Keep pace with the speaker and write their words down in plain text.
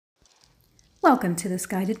Welcome to this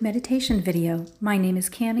guided meditation video. My name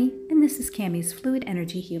is Cami, and this is Cami's Fluid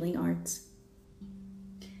Energy Healing Arts.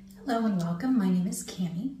 Hello and welcome. My name is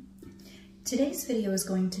Cami. Today's video is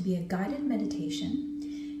going to be a guided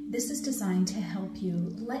meditation. This is designed to help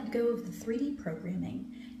you let go of the 3D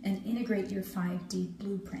programming and integrate your 5D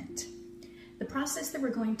blueprint. The process that we're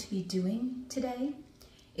going to be doing today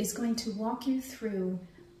is going to walk you through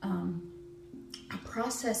a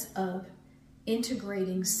process of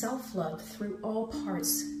integrating self-love through all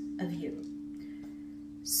parts of you.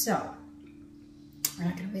 So, we're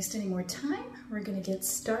not going to waste any more time. We're going to get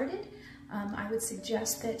started. I would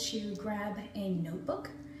suggest that you grab a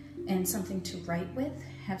notebook and something to write with.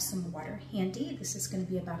 Have some water handy. This is going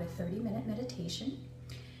to be about a 30-minute meditation.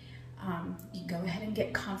 You go ahead and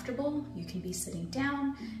get comfortable. You can be sitting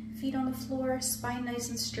down, feet on the floor, spine nice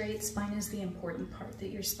and straight. Spine is the important part, that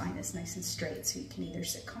your spine is nice and straight. So you can either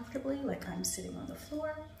sit comfortably, like I'm sitting on the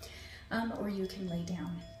floor, or you can lay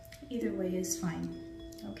down. Either way is fine,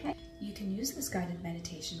 okay? You can use this guided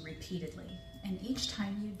meditation repeatedly, and each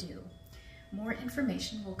time you do, more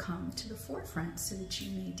information will come to the forefront so that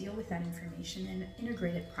you may deal with that information and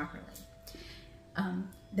integrate it properly.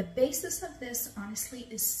 The basis of this, honestly,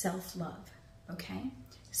 is self-love, okay?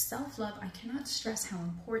 Self-love, I cannot stress how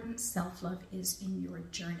important self-love is in your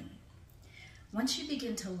journey. Once you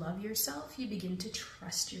begin to love yourself, you begin to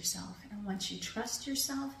trust yourself. And once you trust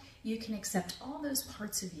yourself, you can accept all those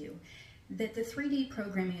parts of you that the 3D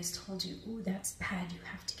programming has told you, ooh, that's bad, you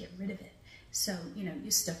have to get rid of it. So, you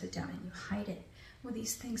stuff it down and you hide it. Well,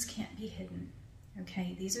 these things can't be hidden.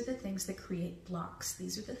 Okay, these are the things that create blocks.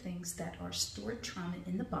 These are the things that are stored trauma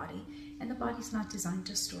in the body, and the body's not designed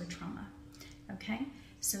to store trauma. Okay,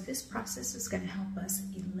 so this process is going to help us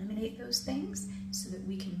eliminate those things so that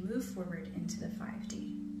we can move forward into the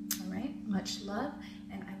 5D. All right, much love,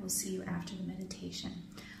 and I will see you after the meditation.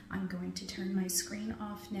 I'm going to turn my screen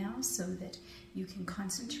off now so that you can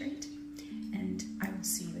concentrate, and I will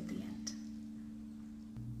see you at the end.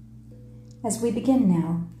 As we begin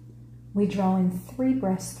now, we draw in 3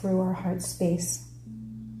 breaths through our heart space.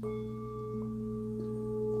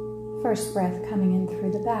 First breath coming in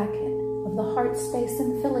through the back of the heart space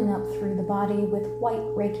and filling up through the body with white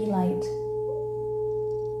Reiki light.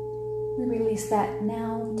 We release that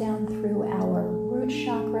now down through our root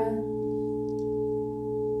chakra,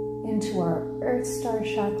 into our Earth Star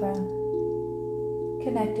chakra,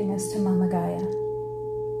 connecting us to Mama Gaia.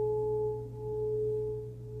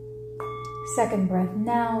 Second breath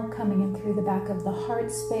now, coming in through the back of the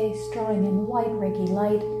heart space, drawing in white Reiki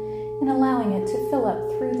light and allowing it to fill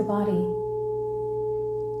up through the body.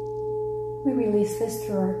 We release this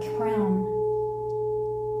through our crown,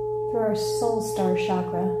 through our soul star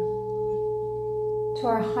chakra, to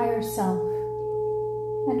our higher self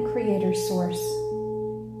and creator source.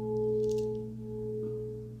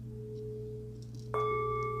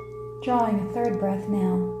 Drawing a third breath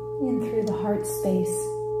now, in through the heart space,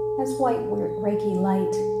 as white Reiki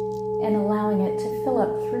light and allowing it to fill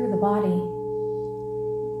up through the body.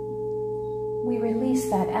 We release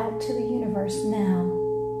that out to the universe now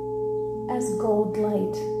as gold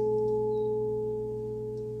light.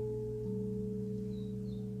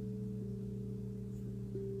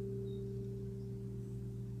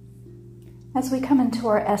 As we come into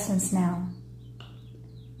our essence now,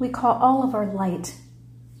 we call all of our light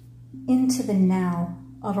into the now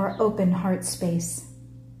of our open heart space.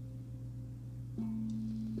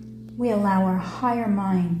 We allow our higher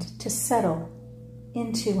mind to settle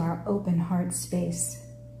into our open heart space.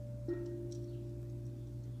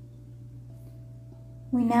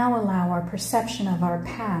 We now allow our perception of our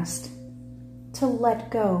past to let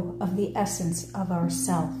go of the essence of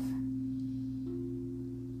ourself.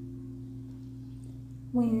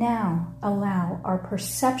 We now allow our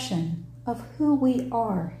perception of who we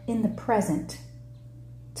are in the present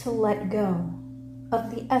to let go of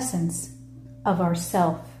the essence of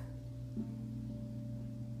ourself.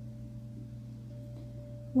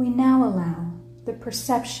 We now allow the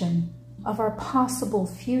perception of our possible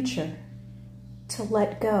future to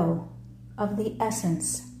let go of the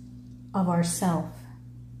essence of ourself.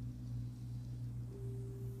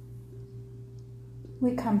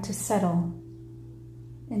 We come to settle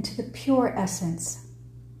into the pure essence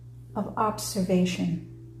of observation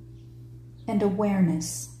and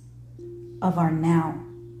awareness of our now.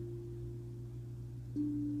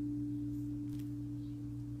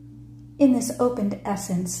 In this opened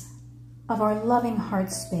essence of our loving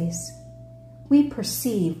heart space, we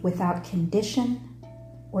perceive without condition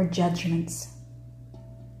or judgments.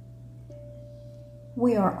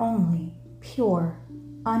 We are only pure,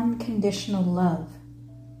 unconditional love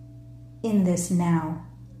in this now.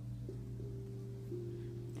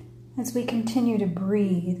 As we continue to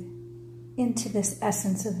breathe into this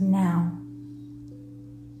essence of now,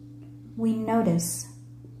 we notice,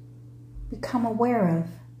 become aware of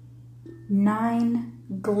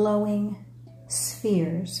 9 glowing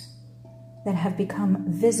spheres that have become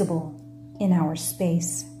visible in our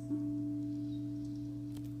space.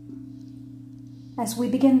 As we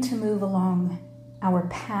begin to move along our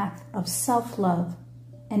path of self-love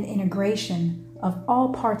and integration of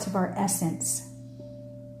all parts of our essence,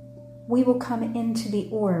 we will come into the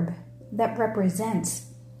orb that represents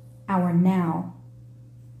our now.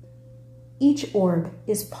 Each orb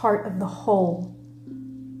is part of the whole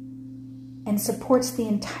and supports the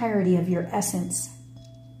entirety of your essence.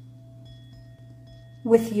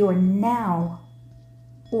 With your now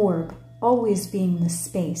orb always being the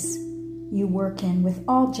space you work in with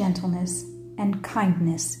all gentleness and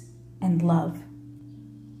kindness and love.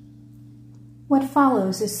 What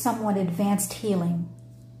follows is somewhat advanced healing,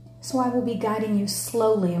 so I will be guiding you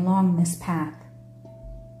slowly along this path.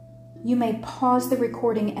 You may pause the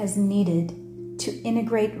recording as needed to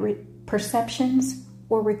integrate perceptions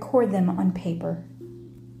or record them on paper.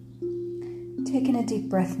 Taking a deep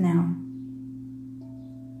breath now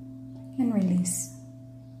and release.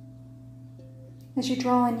 As you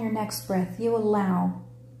draw in your next breath, you allow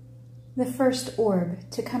the first orb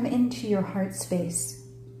to come into your heart space,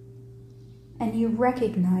 and you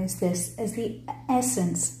recognize this as the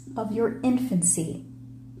essence of your infancy.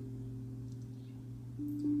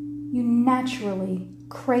 You naturally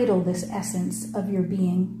cradle this essence of your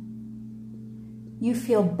being. You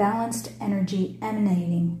feel balanced energy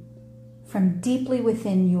emanating from deeply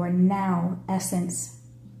within your now essence.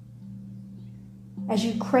 As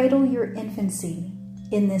you cradle your infancy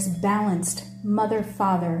in this balanced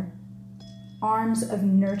mother-father, arms of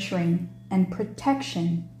nurturing and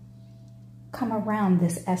protection come around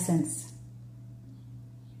this essence.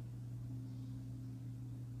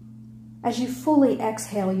 As you fully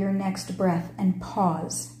exhale your next breath and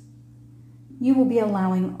pause, you will be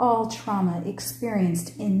allowing all trauma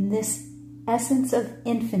experienced in this essence of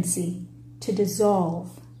infancy to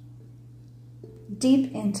dissolve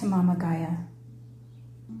deep into Mama Gaia.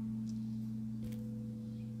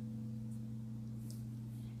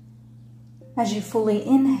 As you fully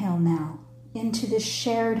inhale now into this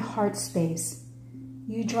shared heart space,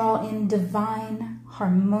 you draw in divine,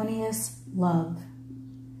 harmonious love.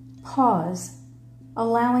 Pause,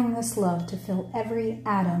 allowing this love to fill every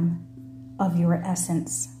atom of your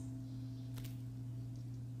essence.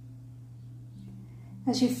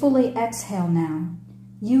 As you fully exhale now,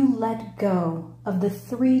 you let go of the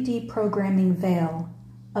 3D programming veil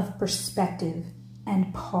of perspective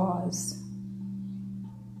and pause.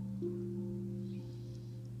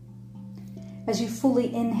 As you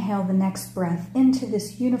fully inhale the next breath into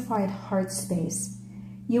this unified heart space,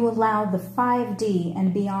 you allow the 5D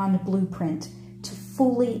and beyond blueprint to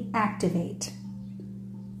fully activate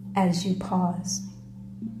as you pause.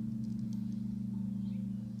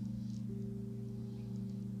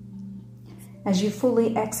 As you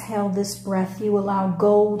fully exhale this breath, you allow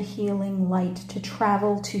gold healing light to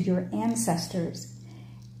travel to your ancestors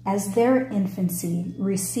as their infancy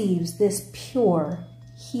receives this pure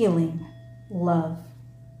healing love.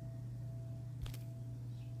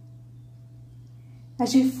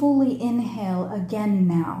 As you fully inhale again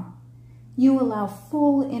now, you allow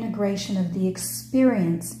full integration of the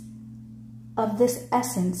experience of this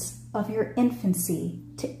essence of your infancy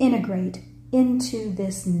to integrate into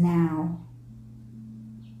this now.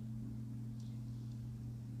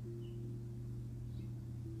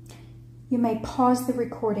 You may pause the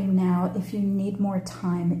recording now if you need more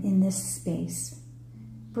time in this space.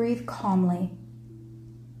 Breathe calmly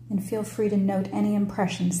and feel free to note any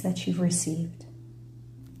impressions that you've received.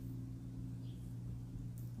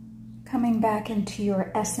 Coming back into your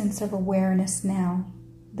essence of awareness now,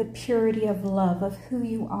 the purity of love of who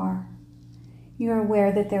you are. You are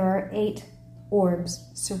aware that there are 8 orbs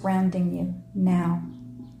surrounding you now.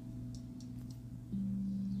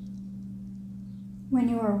 When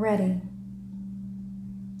you are ready,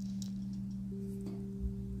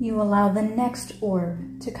 you allow the next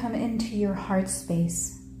orb to come into your heart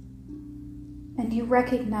space, and you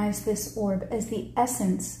recognize this orb as the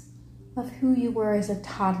essence of who you were as a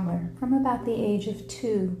toddler from about the age of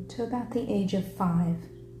 2 to about the age of 5.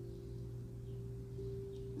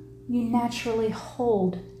 You naturally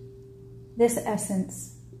hold this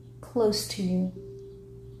essence close to you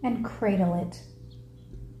and cradle it.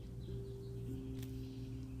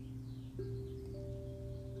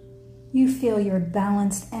 You feel your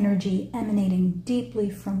balanced energy emanating deeply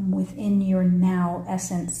from within your now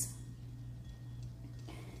essence.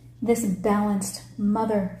 this balanced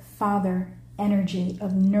mother-father energy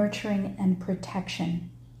of nurturing and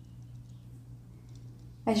protection.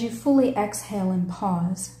 As you fully exhale and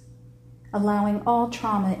pause, allowing all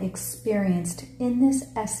trauma experienced in this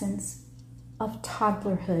essence of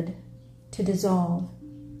toddlerhood to dissolve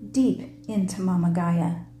deep into Mama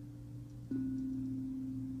Gaia.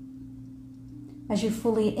 As you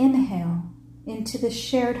fully inhale into the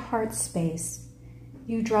shared heart space,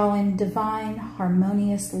 you draw in divine,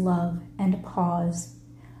 harmonious love and pause,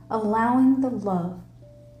 allowing the love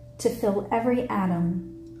to fill every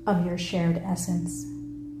atom of your shared essence.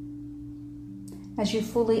 As you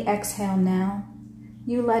fully exhale now,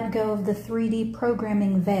 you let go of the 3D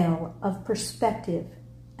programming veil of perspective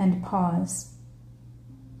and pause.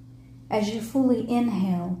 As you fully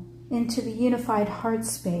inhale into the unified heart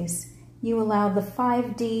space, you allow the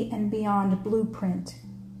 5D and beyond blueprint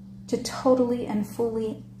to totally and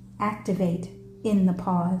fully activate in the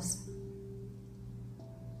pause.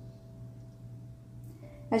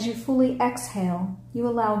 As you fully exhale, you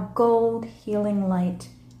allow gold healing light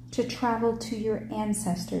to travel to your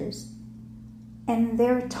ancestors, and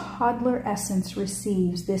their toddler essence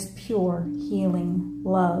receives this pure healing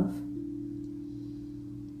love.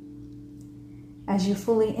 As you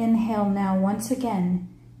fully inhale now, once again,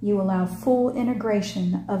 you allow full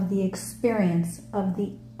integration of the experience of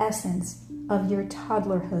the essence of your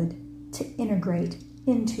toddlerhood to integrate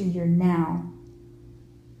into your now.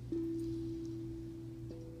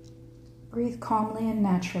 Breathe calmly and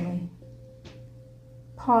naturally.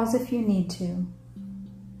 Pause if you need to,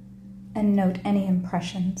 and note any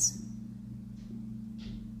impressions.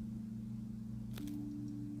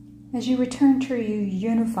 As you return to your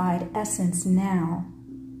unified essence now,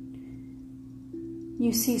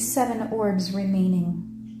 you see 7 orbs remaining.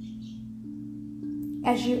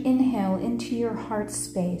 As you inhale into your heart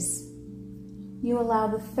space, you allow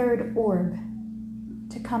the 3rd orb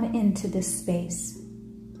to come into this space.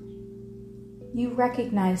 You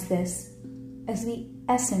recognize this as the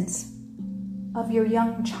essence of your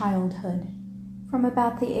young childhood from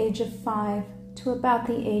about the age of 5 to about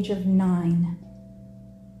the age of 9.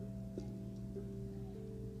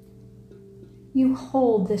 You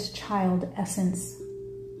hold this child essence.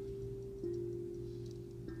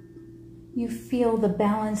 You feel the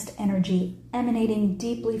balanced energy emanating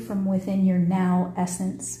deeply from within your now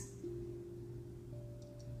essence.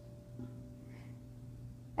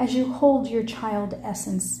 As you hold your child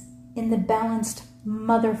essence in the balanced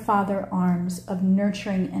mother-father arms of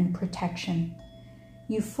nurturing and protection,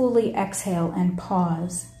 you fully exhale and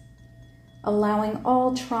pause, allowing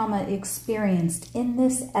all trauma experienced in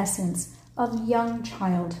this essence of young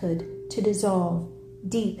childhood to dissolve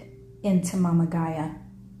deep into Mama Gaia.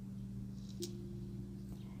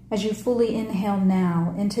 As you fully inhale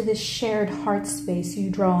now into this shared heart space, you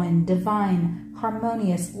draw in divine,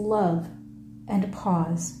 harmonious love and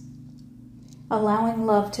pause, allowing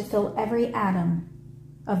love to fill every atom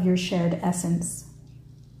of your shared essence.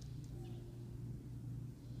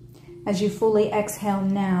 As you fully exhale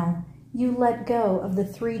now, you let go of the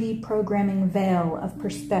 3D programming veil of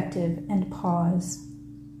perspective and pause.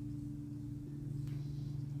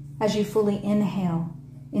 As you fully inhale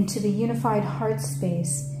into the unified heart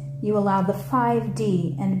space, you allow the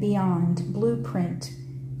 5D and beyond blueprint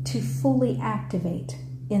to fully activate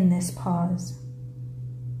in this pause.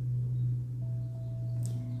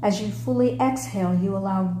 As you fully exhale, you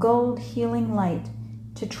allow gold healing light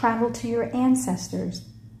to travel to your ancestors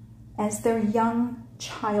as their young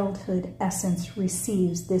childhood essence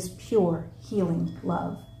receives this pure healing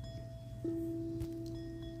love.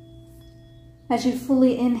 As you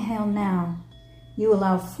fully inhale now, you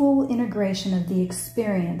allow full integration of the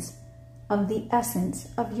experience of the essence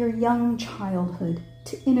of your young childhood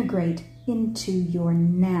to integrate into your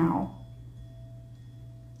now.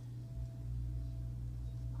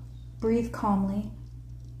 Breathe calmly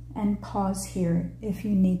and pause here if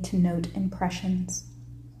you need to note impressions.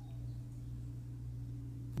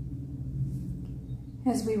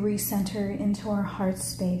 As we recenter into our heart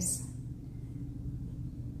space,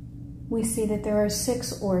 we see that there are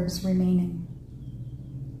 6 orbs remaining.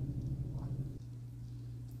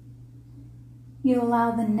 You allow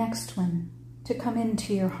the next one to come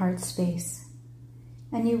into your heart space,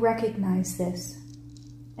 and you recognize this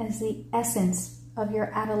as the essence of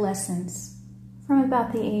your adolescence from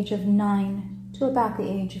about the age of 9 to about the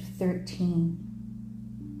age of 13.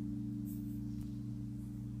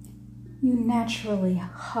 You naturally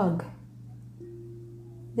hug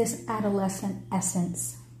this adolescent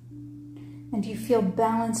essence, and you feel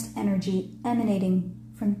balanced energy emanating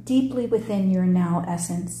from deeply within your now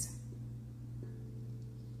essence.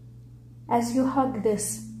 As you hug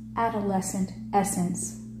this adolescent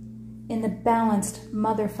essence in the balanced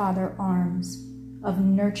mother-father arms of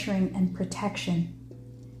nurturing and protection,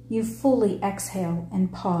 you fully exhale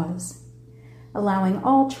and pause, allowing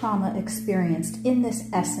all trauma experienced in this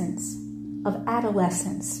essence of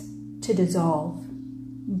adolescence to dissolve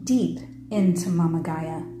deep into Mama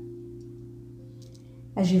Gaia.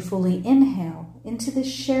 As you fully inhale into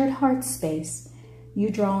this shared heart space, you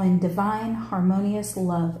draw in divine, harmonious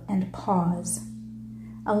love and pause,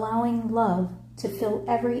 allowing love to fill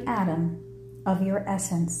every atom of your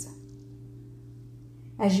essence.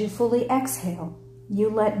 As you fully exhale, you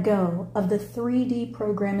let go of the 3D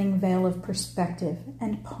programming veil of perspective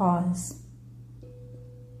and pause.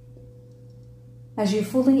 As you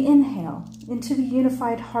fully inhale into the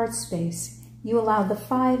unified heart space, you allow the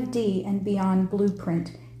 5D and beyond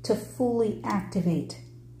blueprint to fully activate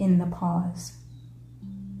in the pause.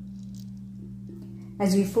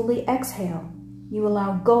 As you fully exhale, you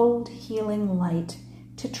allow gold healing light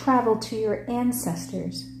to travel to your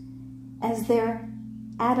ancestors as their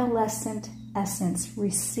adolescent essence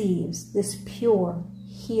receives this pure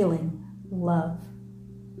healing love.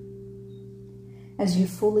 As you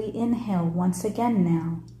fully inhale once again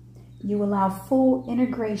now, you allow full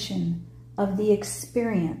integration of the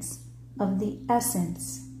experience of the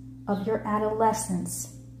essence of your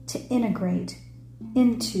adolescence to integrate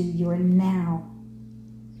into your now.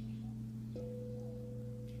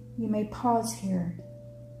 You may pause here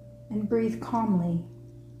and breathe calmly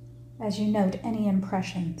as you note any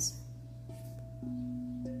impressions.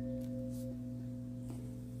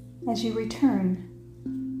 As you return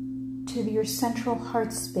to your central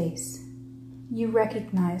heart space, you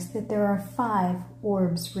recognize that there are 5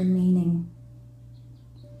 orbs remaining.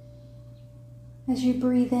 As you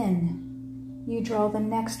breathe in, you draw the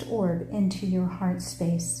next orb into your heart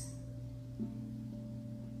space.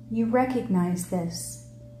 You recognize this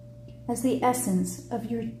as the essence of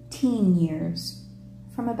your teen years,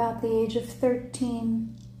 from about the age of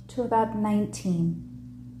 13 to about 19.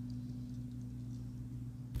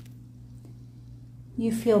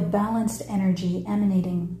 You feel balanced energy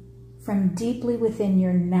emanating from deeply within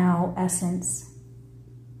your now essence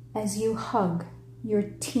as you hug your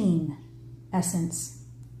teen essence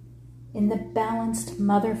in the balanced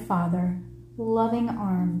mother-father loving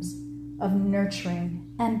arms of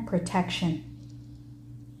nurturing and protection.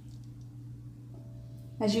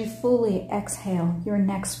 As you fully exhale your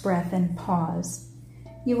next breath and pause,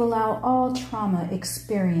 you allow all trauma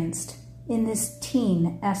experienced in this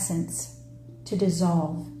teen essence to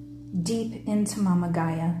dissolve deep into Mama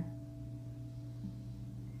Gaia.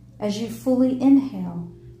 As you fully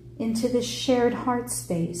inhale into this shared heart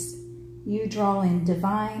space, you draw in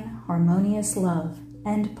divine, harmonious love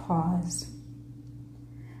and pause,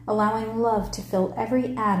 allowing love to fill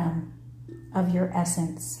every atom of your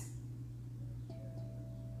essence.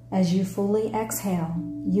 As you fully exhale,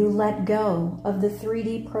 you let go of the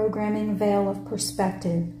 3D programming veil of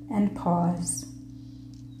perspective and pause.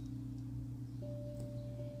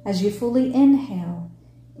 As you fully inhale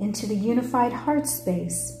into the unified heart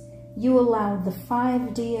space, you allow the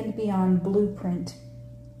 5D and beyond blueprint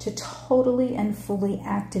to totally and fully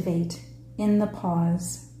activate in the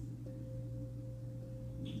pause.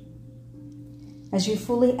 As you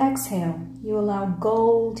fully exhale, you allow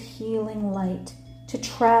gold healing light to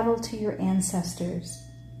travel to your ancestors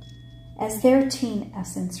as their teen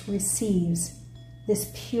essence receives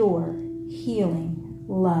this pure healing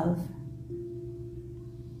love.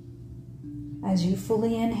 As you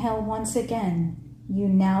fully inhale once again, you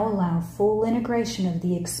now allow full integration of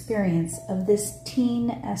the experience of this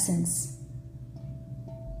teen essence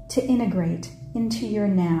to integrate into your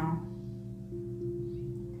now.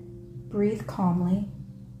 Breathe calmly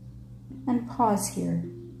and pause here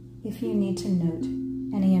if you need to note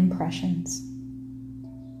any impressions.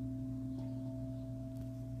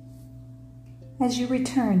 As you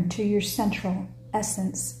return to your central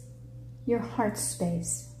essence, your heart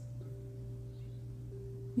space,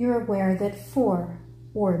 you're aware that 4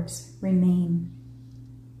 orbs remain.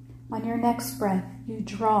 On your next breath, you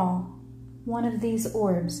draw one of these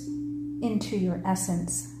orbs into your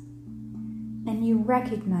essence, and you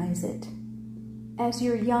recognize it as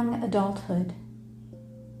your young adulthood,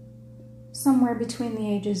 somewhere between the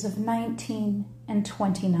ages of 19 and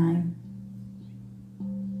 29.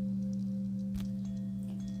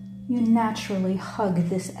 You naturally hug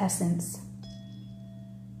this essence.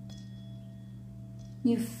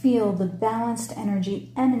 You feel the balanced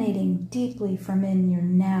energy emanating deeply from in your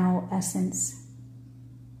now essence,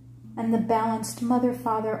 and the balanced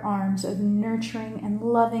mother-father arms of nurturing and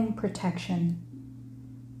loving protection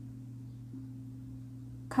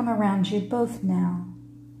come around you both now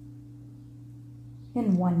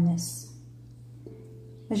in oneness.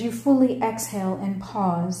 As you fully exhale and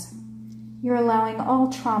pause, you're allowing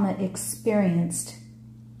all trauma experienced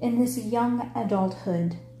in this young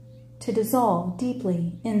adulthood to dissolve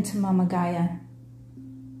deeply into Mama Gaia.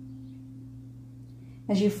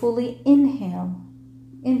 As you fully inhale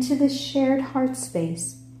into this shared heart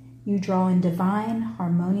space, you draw in divine,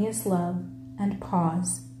 harmonious love and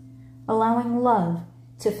pause, allowing love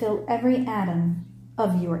to fill every atom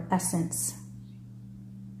of your essence.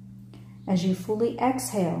 As you fully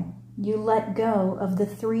exhale, you let go of the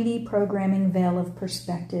 3D programming veil of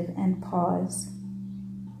perspective and pause.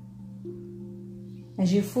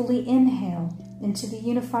 As you fully inhale into the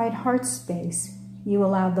unified heart space, you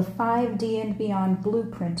allow the 5D and beyond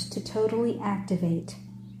blueprint to totally activate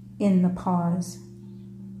in the pause.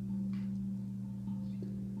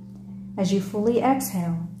 As you fully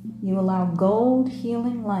exhale, you allow gold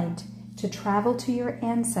healing light to travel to your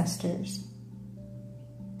ancestors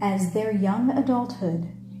as their young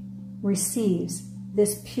adulthood receives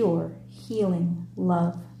this pure healing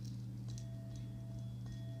love.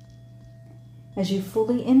 As you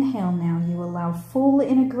fully inhale now, you allow full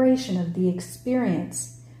integration of the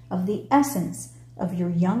experience of the essence of your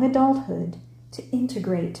young adulthood to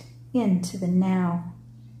integrate into the now.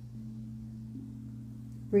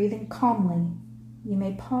 Breathing calmly, you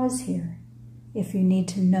may pause here if you need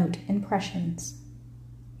to note impressions.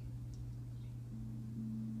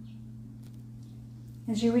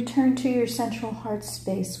 As you return to your central heart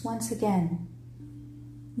space once again,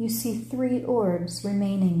 you see 3 orbs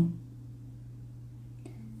remaining.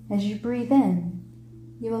 As you breathe in,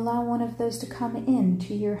 you allow one of those to come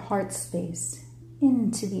into your heart space,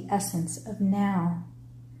 into the essence of now.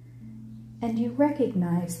 And you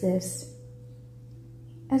recognize this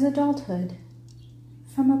as adulthood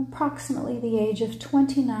from approximately the age of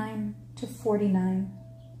 29 to 49.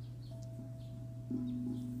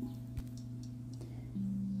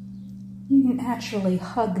 You naturally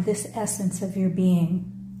hug this essence of your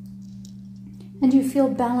being, and you feel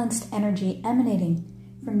balanced energy emanating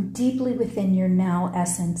from deeply within your now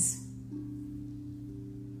essence.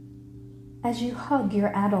 As you hug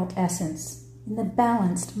your adult essence in the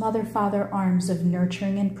balanced mother-father arms of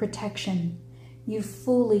nurturing and protection, you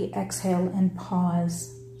fully exhale and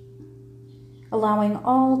pause, allowing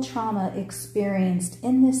all trauma experienced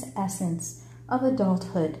in this essence of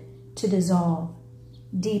adulthood to dissolve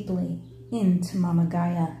deeply into Mama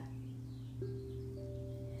Gaia.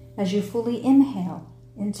 As you fully inhale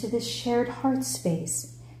into this shared heart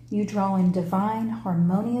space, you draw in divine,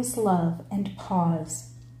 harmonious love and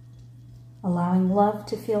pause, allowing love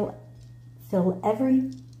to fill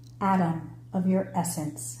every atom of your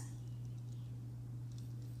essence.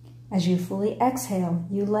 As you fully exhale,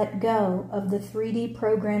 you let go of the 3D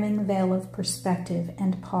programming veil of perspective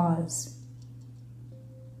and pause.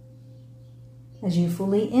 As you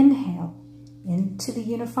fully inhale into the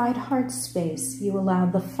unified heart space, you allow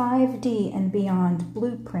the 5D and beyond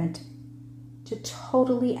blueprint to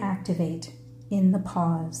totally activate in the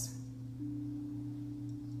pause.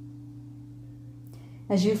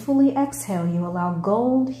 As you fully exhale, you allow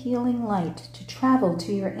gold healing light to travel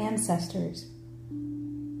to your ancestors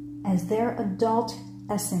as their adult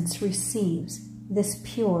essence receives this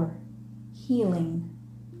pure healing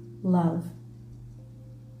love.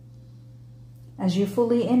 As you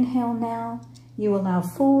fully inhale now, you allow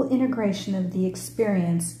full integration of the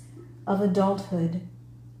experience of adulthood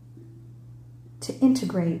to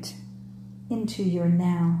integrate into your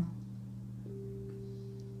now.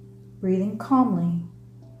 Breathing calmly,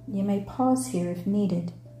 you may pause here if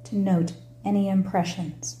needed to note any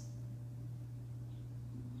impressions.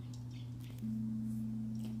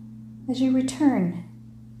 As you return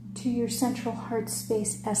to your central heart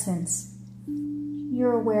space essence,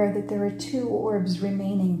 you're aware that there are 2 orbs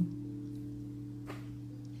remaining.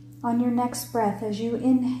 On your next breath, as you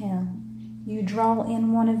inhale, you draw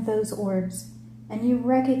in one of those orbs and you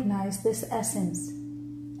recognize this essence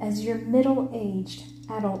as your middle-aged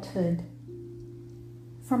adulthood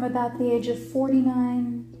from about the age of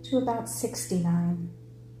 49 to about 69.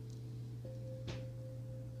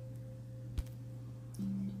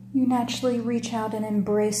 You naturally reach out and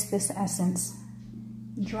embrace this essence,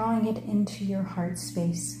 drawing it into your heart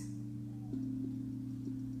space.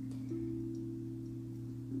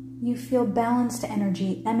 You feel balanced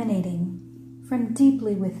energy emanating from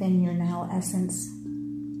deeply within your now essence.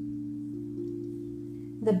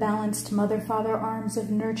 The balanced mother-father arms of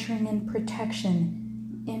nurturing and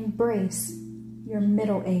protection embrace your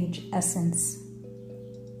middle-age essence.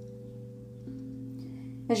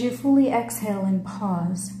 As you fully exhale and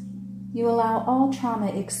pause, you allow all trauma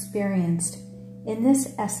experienced in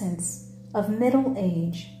this essence of middle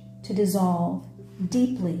age to dissolve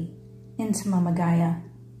deeply into Mama Gaia.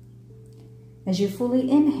 As you fully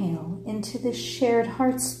inhale into this shared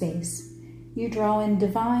heart space, you draw in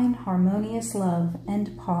divine, harmonious love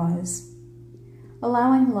and pause,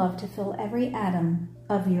 allowing love to fill every atom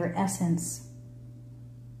of your essence.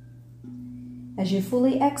 As you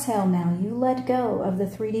fully exhale now, you let go of the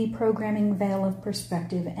 3D programming veil of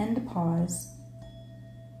perspective and pause.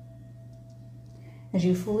 As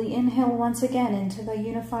you fully inhale once again into the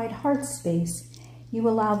unified heart space, you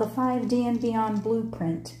allow the 5D and beyond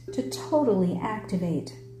blueprint to totally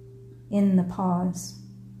activate in the pause.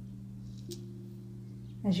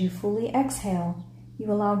 As you fully exhale, you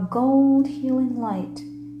allow gold healing light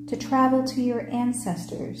to travel to your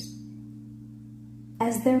ancestors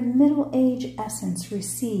as their middle age essence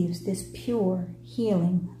receives this pure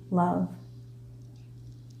healing love.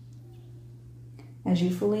 As you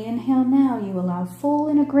fully inhale now, you allow full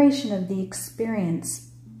integration of the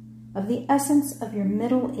experience of the essence of your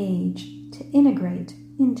middle age to integrate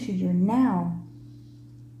into your now.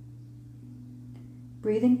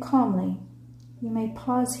 Breathing calmly, you may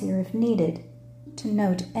pause here if needed to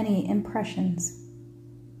note any impressions.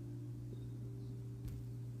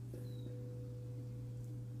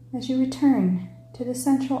 As you return to the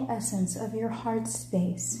central essence of your heart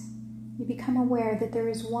space, you become aware that there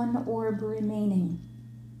is one orb remaining.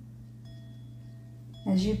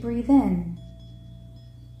 As you breathe in,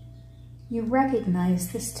 you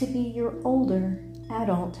recognize this to be your older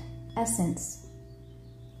adult essence,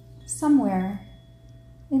 somewhere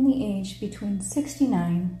in the age between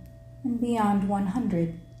 69 and beyond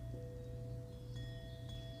 100.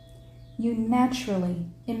 You naturally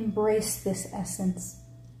embrace this essence.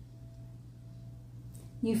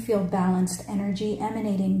 You feel balanced energy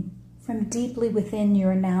emanating from deeply within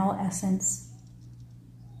your now essence.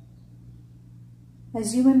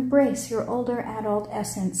 As you embrace your older adult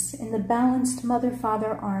essence in the balanced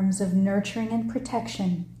mother-father arms of nurturing and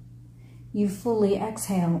protection, you fully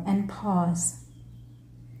exhale and pause,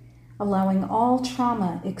 allowing all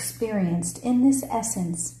trauma experienced in this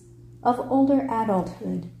essence of older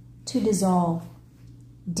adulthood to dissolve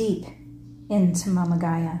deep into Mama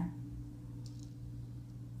Gaia.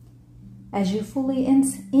 As you fully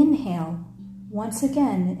inhale once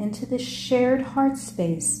again into this shared heart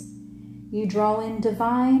space, you draw in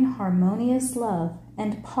divine, harmonious love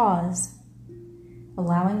and pause,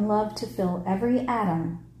 allowing love to fill every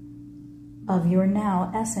atom of your now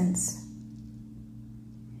essence.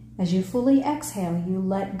 As you fully exhale, you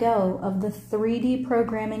let go of the 3D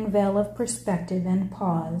programming veil of perspective and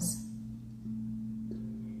pause.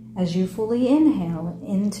 As you fully inhale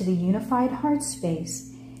into the unified heart space,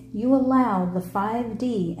 you allow the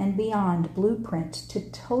 5D and beyond blueprint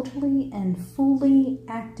to totally and fully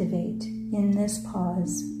activate in this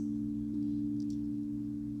pause.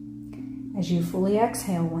 As you fully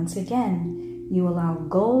exhale once again, you allow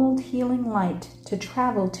gold healing light to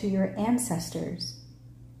travel to your ancestors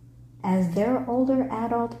as their older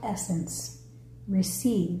adult essence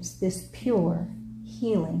receives this pure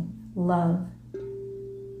healing love.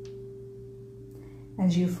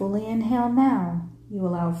 As you fully inhale now, you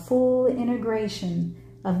allow full integration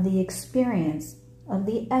of the experience of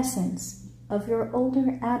the essence of your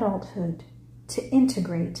older adulthood to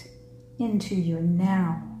integrate into your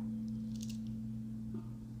now.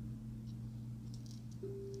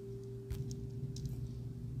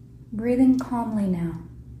 Breathing calmly now,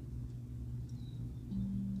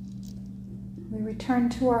 we return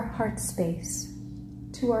to our heart space,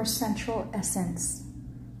 to our central essence,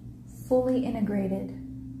 fully integrated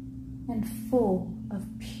and full of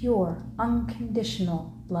pure,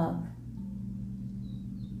 unconditional love.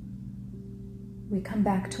 We come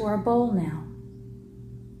back to our bowl now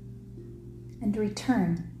and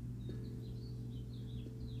return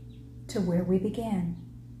to where we began.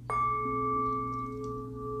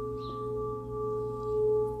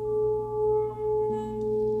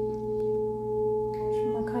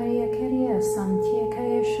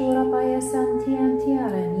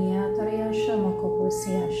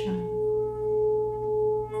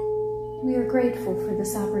 We are grateful for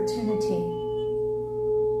this opportunity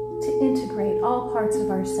to integrate all parts of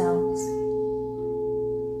ourselves,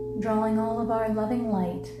 drawing all of our loving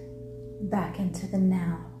light back into the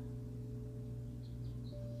now.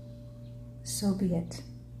 So be it.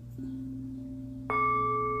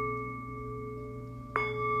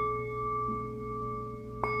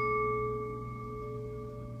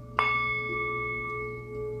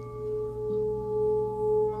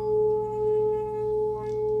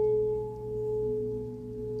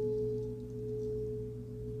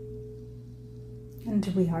 And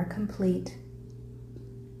we are complete.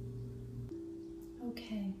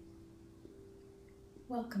 Okay.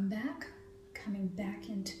 Welcome back. Coming back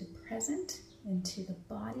into the present, into the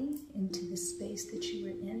body, into the space that you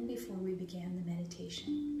were in before we began the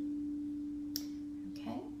meditation.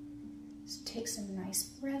 Okay. So take some nice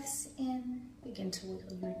breaths in. Begin to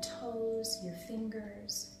wiggle your toes, your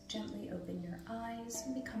fingers. Gently open your eyes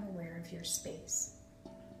and become aware of your space.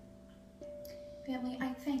 Family,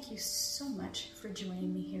 I thank you so much for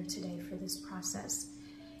joining me here today for this process.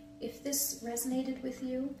 If this resonated with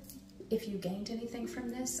you, if you gained anything from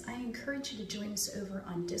this, I encourage you to join us over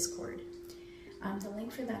on Discord. The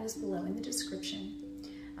link for that is below in the description.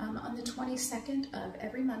 On the 22nd of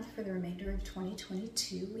every month for the remainder of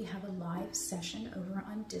 2022, we have a live session over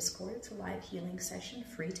on Discord. It's a live healing session,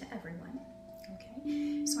 free to everyone.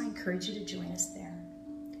 Okay, so I encourage you to join us there.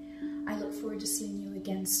 I look forward to seeing you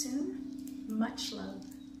again soon. Much love.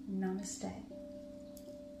 Namaste.